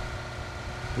नि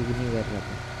पुग्ने गरेर त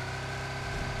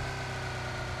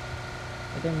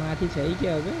यता माथि छ है के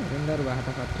अब रेन्डर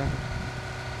भएको त खतरा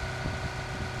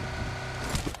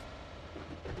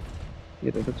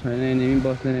यता त छैन एनिमी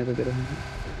बस्दैन यतातिर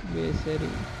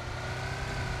बेसरी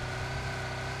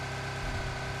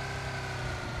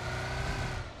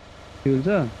फ्युल छ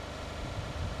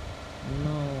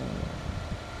नो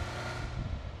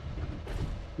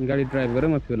गाडी ड्राइभ गरे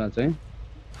म फ्युल हाल्छु है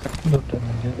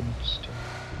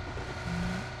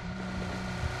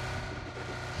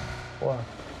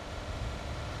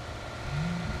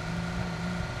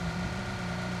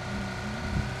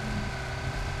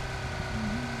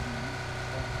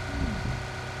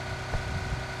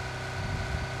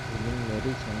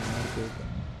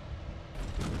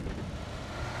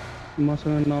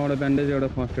मसँग 9 वटा ब्यान्डेज एउटा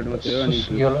फर्स्ट एड मात्रै हो अनि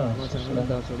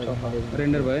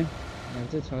रेन्डर भयो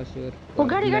मान्छे 6 स्योर ओ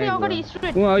गाडी अगाडि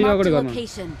स्ट्रेट ओ आयो Marked अगाडि a घरमा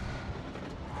location.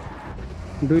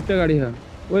 दुईटा गाडी छ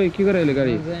ओइ के गरे अहिले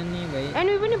गाडी जाने भाइ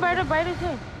एनिमी पनि बाहिर छ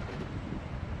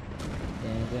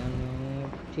त्यहाँ जानु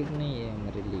ठिक नै हो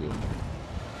हाम्रो लिए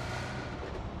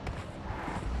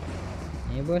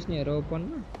यहाँ बस्नेहरू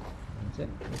ओपनमा हुन्छ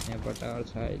त्यहाँबाट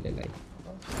छ अहिलेलाई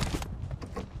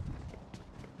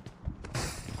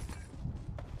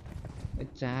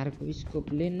चारको स्कोप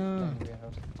लिन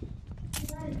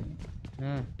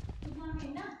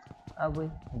अब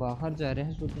भर्खर झरे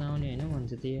सुत्न आउने होइन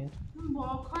भन्छ त्यही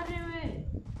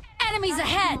Enemies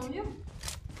ahead.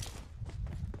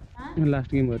 लास्ट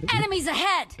गेम हो Enemies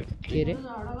ahead. के रे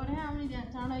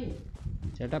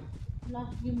सेटअप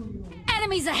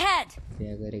Enemies ahead.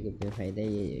 बिहा गरेको बेफाइदा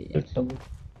यही हो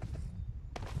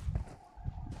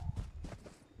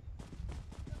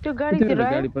त्यो गाडीतिर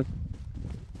गाडी पछि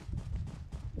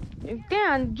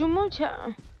त्यहाँ जुमो छ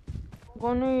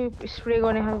गर्नु स्प्रे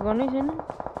गर्ने खालको गर्नै छैन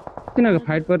तिनीहरूको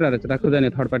फाइट परिरहेको छ राख्नु जाने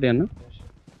थर्ड पार्टी हान्नु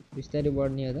बिस्तारै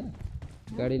बढ्ने हो त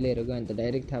गाडी लिएर गयो भने त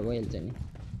डाइरेक्ट थाहा भइहाल्छ नि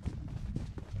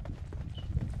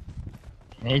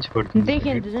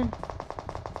देखेँ त झन्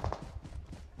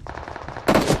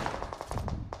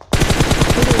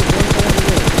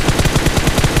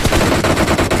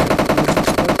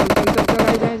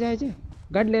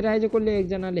गाडी लिएर आएछ कसले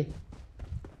एकजनाले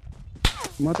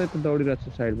म त यता दौडिरहेको छु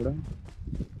साइडबाट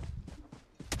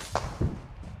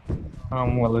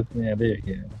मलाई त यादै हो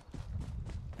कि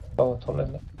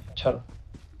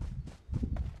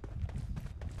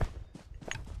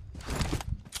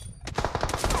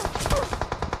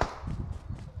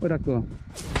राख्नु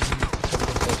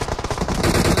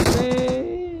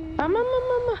आमा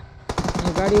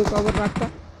गाडीको कभर राख्छ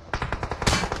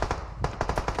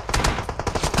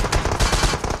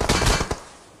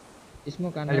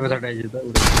स्मोक हान्नु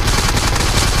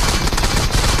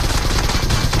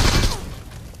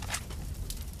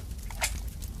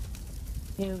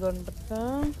हिल गर्नुपर्छ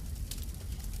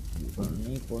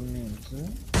पर्ने हुन्छ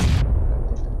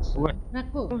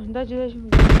दाजु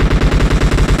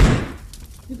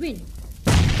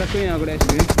टक्कै यहाँ अगाडि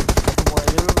आइसक्यो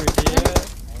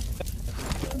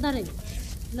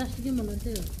लास्ट गेम भन्नु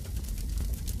त्यही हो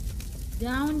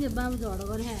जाउँ बाबु झगडा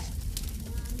गरे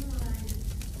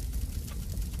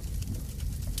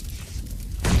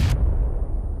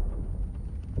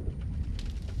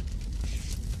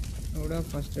एउटा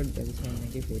फर्स्ट एड छैन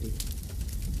कि फेरि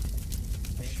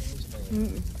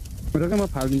रक म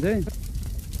फाल्दिन्छ है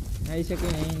आइसक्यो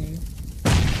यहीँ नि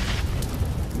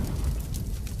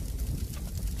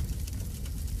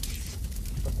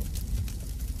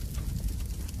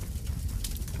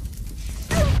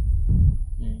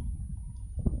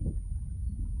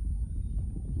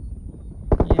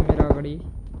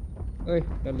ओए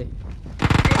डल्ले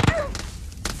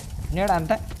नेड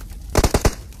हान्ता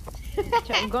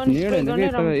नेड हैन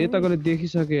के यताकोले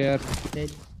देखिसके यार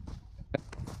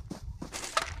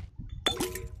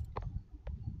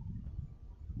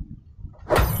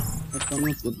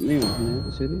कममा पुत्नै हुँदैन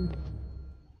त्यसरी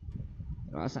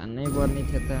रस हान्नै पर्ने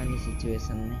थियो त अनि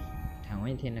सिचुएसन नै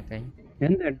ठाउँै थिएन कहीँ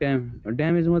हैन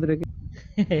ड्यामेज मात्रै के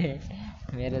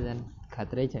मेरो झन्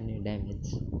खतरै छ नि ड्यामेज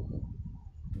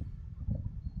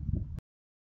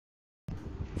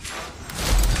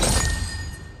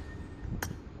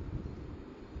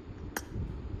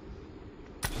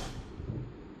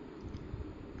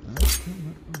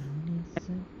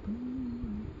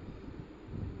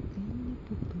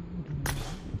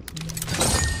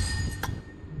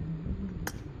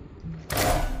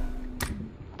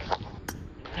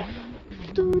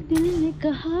तू दिल ने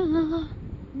कहा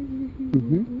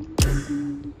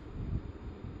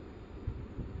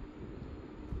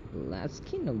लास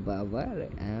किन बाबा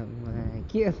आमा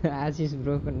के हो आशिष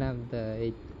ब्रोको नाम त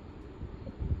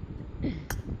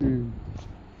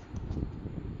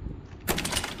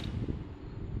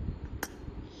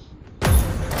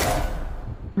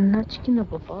नाच किन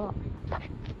बाबा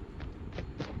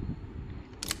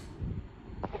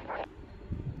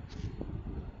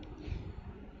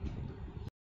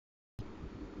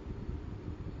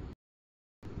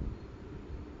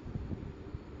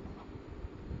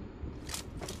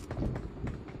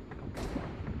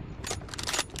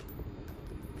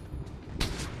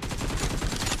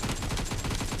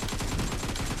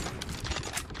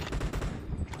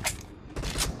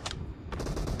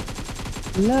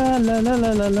La la la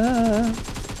la la la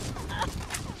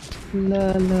la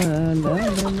la la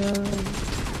la la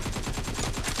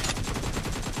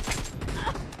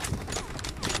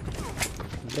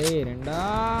Renda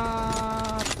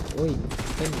oi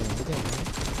kan ni aja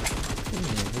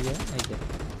ini dia aja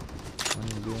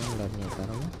anjing larnya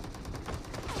taruh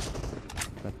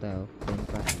kata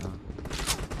tempat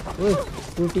oi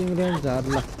shooting range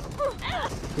lah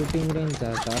shooting range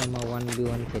taruh mau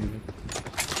 1v1 खेल्ने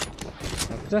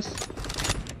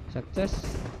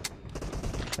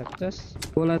success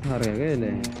Cola थर्यो के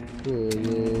यसले यो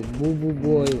बुबु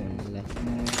boy भन्नेलाई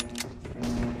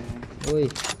ओइ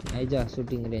आइज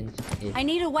shooting range I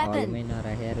need a weapon. मैना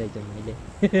राखेर रहेछ मैले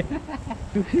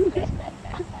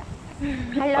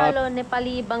हेलो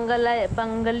नेपाली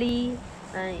बंगाली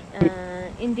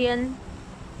इंडियन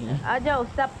आ जाओ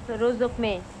सब रोजोक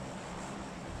में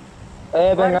ए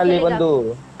बंगाली बंधु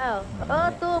ओ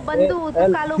तू बंधु तू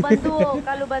कालू बंधु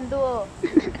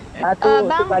तू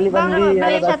काली बंदी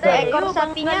मेरे साथ एक और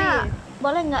साथीnya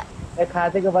boleh nggak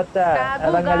खाते के बच्चा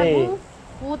Bengali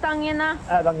utangnya na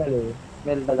Bengali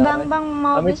bang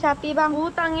mau beli sapi bang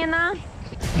utangnya na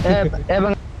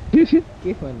bang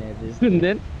gimana this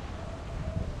then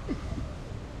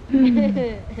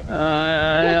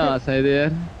saya dia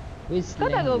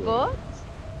kata gogo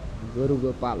Guru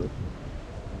Gopal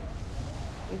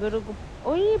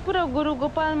ओइ पुरा गुरु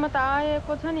गोपालमा त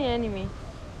आएको छ नि एनिमी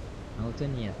आउँछ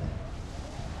नि यहाँ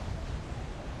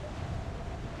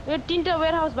यो तीनटा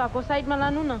वेयरहाउस भएको साइडमा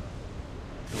लानु न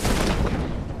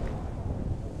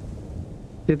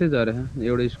त्यतै झरे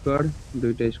एउटा स्क्वाड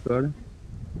दुईटा स्क्वाड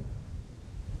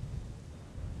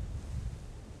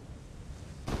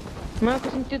मलाई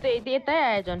कसम त्यो त यतै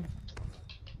आयो जन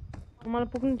मलाई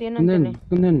पुग्नु दिएन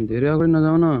कुन धेरै अगाडि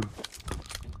नजाऊ न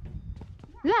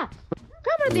ला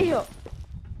कहाँबाट देख्यो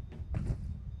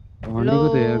भनेको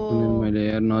त यार कुनै मैले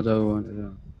यार नजाऊ भनेर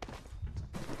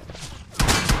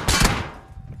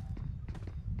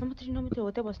नम्बर 3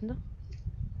 होतै बस्नु त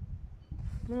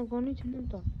मलाई गर्नै छैन नि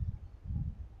त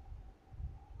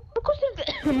कसरी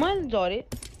मैले झरे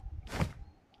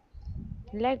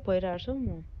ल्याग भइरहेछ म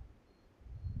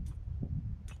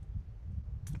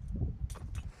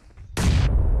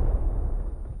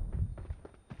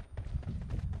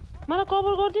मला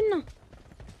कवर कर दिन ना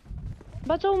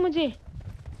बचाओ मुझे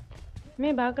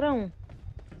मैं भाग रहा हूँ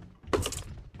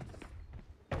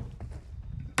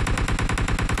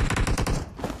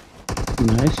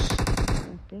नाइस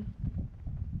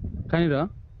कहाँ र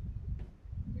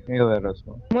यो हेर छ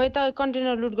म यता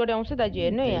कन्टेनर लुट गरे आउँछु दाजु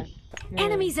हेर्नु यहाँ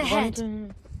enemies ahead छैन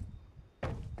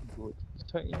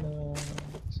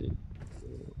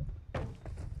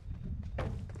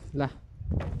ला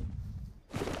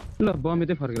ल बम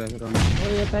यतै फर्किरहेको ओ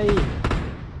यतै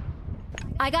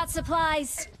I got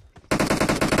supplies.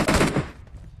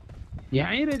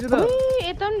 यही रहेछ त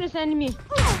यता नि रहेछ एनिमी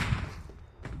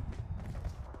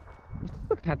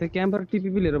खाते क्याम्पर टिपी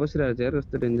लिएर बसिरहेको छ यार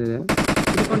कस्तो डेन्जर यार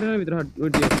त्यो कन्टेनर भित्र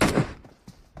उड्यो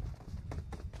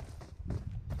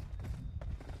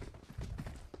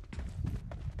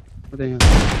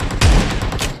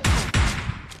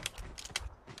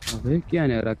अबे के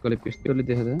हान्यो राकोले पिस्टलले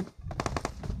देख्दा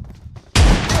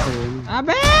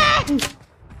अबे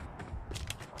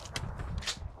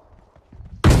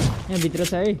यहाँ भित्र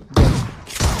छ है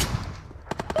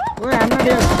ओए हान्न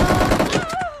दियो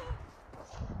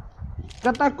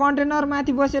कता कन्टेनर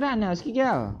माथि बसेर हान्ने होस् कि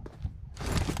क्या हो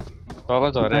तल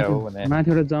झरे हो भने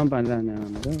माथिबाट जम्प हानेर हान्ने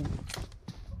भनेर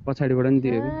पछाडिबाट नि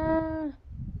दियो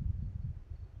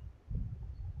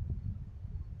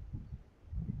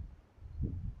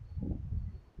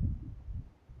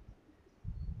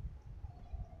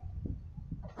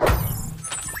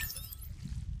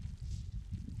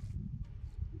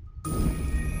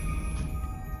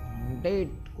के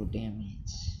को ड्यामेज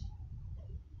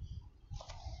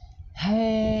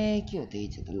हे के हो त्यही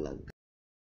छ त लग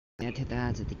यहाँ थियो त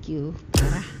आज त के हो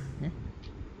तारा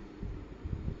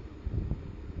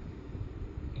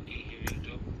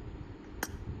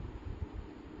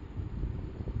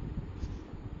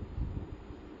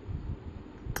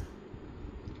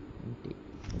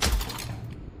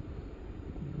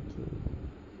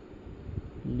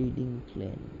लीडिंग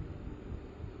क्लैन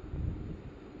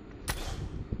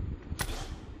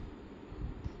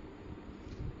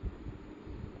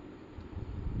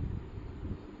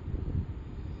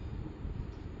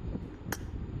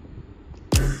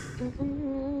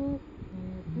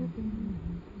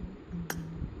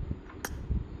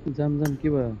जाम के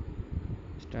भयो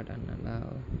स्टार्ट गर्न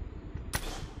लाओ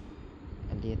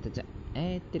अलि यता जा ए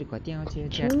तेरो कति आउँछ यो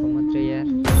च्याटको मात्र यार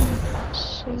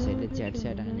कसैले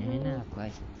च्याट हाने हैन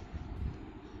भाइ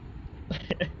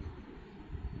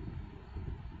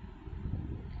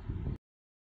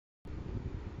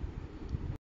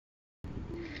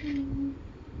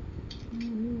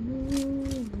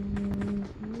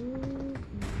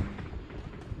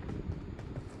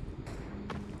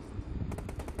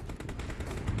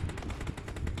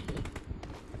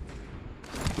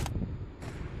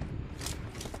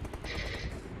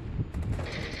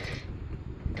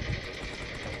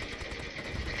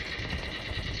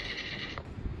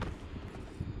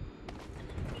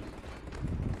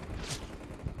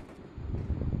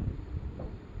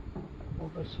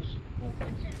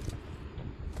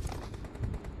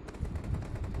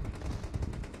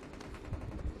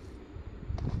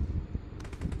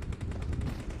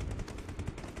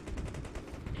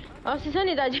अस्ति छ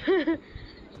नि दाजु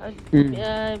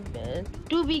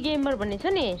 2B गेमर भन्ने छ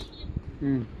नि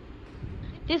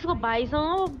त्यसको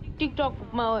भाइसँग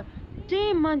टिकटकमा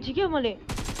सेम मान्छे के मैले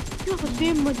त्यो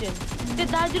सेम मान्छे त्यो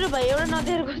दाजु र भाइ एउटा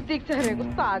नदेखेर कस्तो देख्छ अरे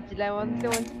कस्तो हाजिलाई त्यो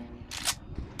मान्छे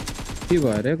के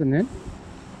भयो रे कुनै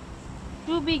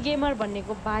 2B गेमर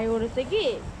भन्नेको भाइ हो रहेछ कि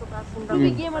 2B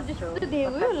गेमर जस्तो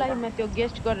देखेको लाइनमा त्यो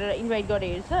गेस्ट गरेर इन्भाइट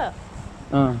गरेर हेर्छ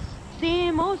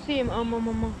सेम हो सेम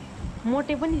अममम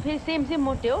मोटे पनि फेरि सेम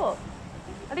मोटे हो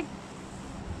अलिक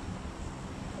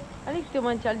त्यो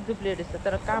मान्छे अलिक दुब्ले रहेछ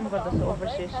तर काम गर्दछ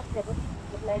ओभरसेस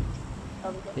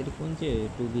फेरि कुन चाहिँ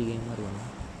 2B गेमर भन्नु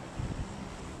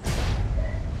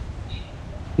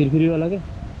फिरफिरी वाला के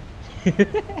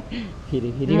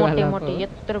फिरफिरी वाला मोटे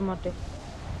यत्रो मोटे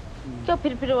क्या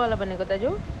फिरफिरी वाला भनेको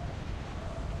दाजु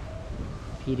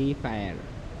फ्री फायर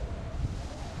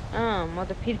म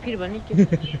त फिरफिर भने के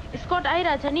स्कट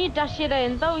आइराछ नि टासिएर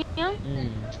हेर्न त यहाँ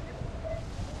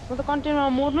म त कन्टेनरमा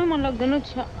मोड्नै मन लाग्दैन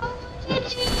छ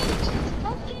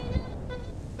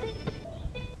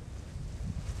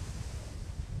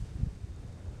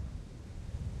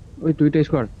ओइ दुईटा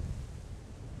स्क्वाड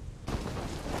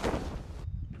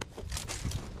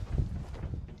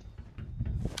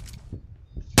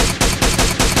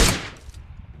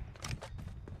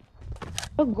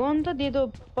गन तो दे दो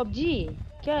पबजी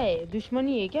क्या है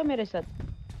दुश्मनी है क्या मेरे साथ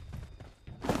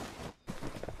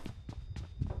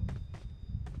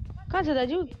कहाँ छ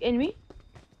दाजु एनिमी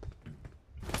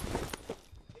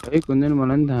है कुनै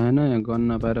मलाई नि थाहा हैन यहाँ गन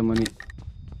नपाएर मैले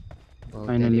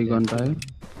फाइनली गन पाएँ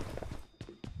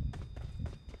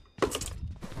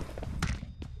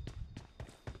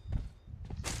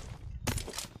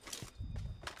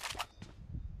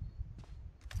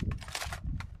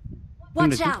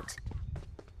Watch out!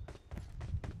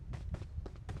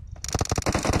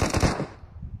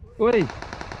 ओइ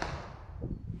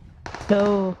तो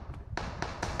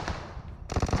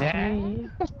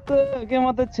कस्तो के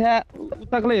म त छ्या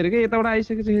उताकोले हेरेको यताबाट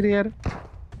आइसकेछ फेरि यार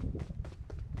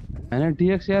हैन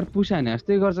टीएक्स यार पुश हाने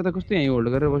जस्तै गर्छ त कस्तो यही होल्ड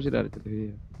गरेर बसिरहेको छ फेरि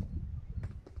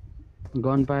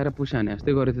गन पाएर पुश हाने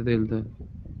जस्तै गरेथ्यो त्यसले त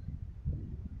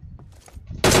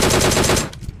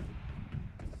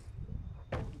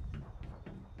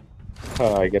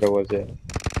I get over there.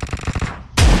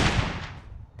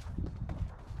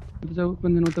 जाऊ कुन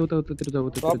दिन उता तिर जाऊ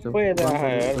सबै राख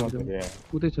यार मतलब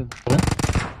उतै छ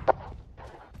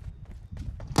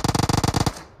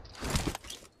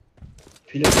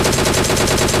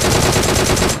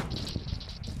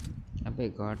अबे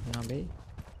घट न बे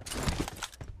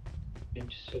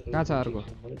कहाँ छ अर्को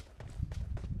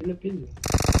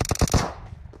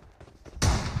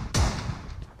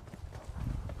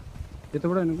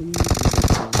यताबाट हैन कुन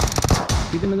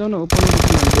कितन जाऊ न ओपन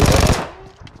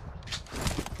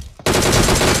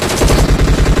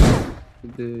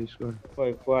स्क्वाड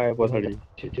को आयो पछाडी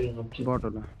बट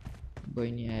होला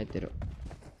बहिनी आयो तेरो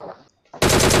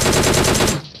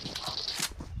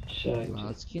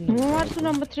आज किन मार्छु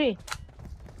नम्बर 3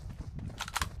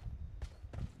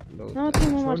 No,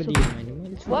 team छोड मार्छु दिए मैले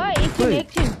वा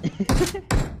एकछिन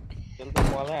चल त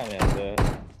मलाई हाने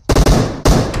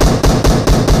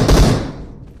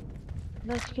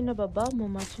नचिकिन बाबा म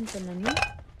मार्छु त नानी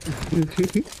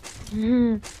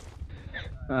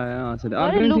सर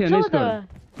आर्ग्रेन्टी हैन स्क्वाड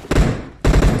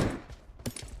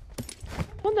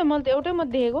कुन त मैले त एउटै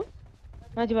मात्र देखेको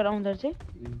माथिबाट आउँदा चाहिँ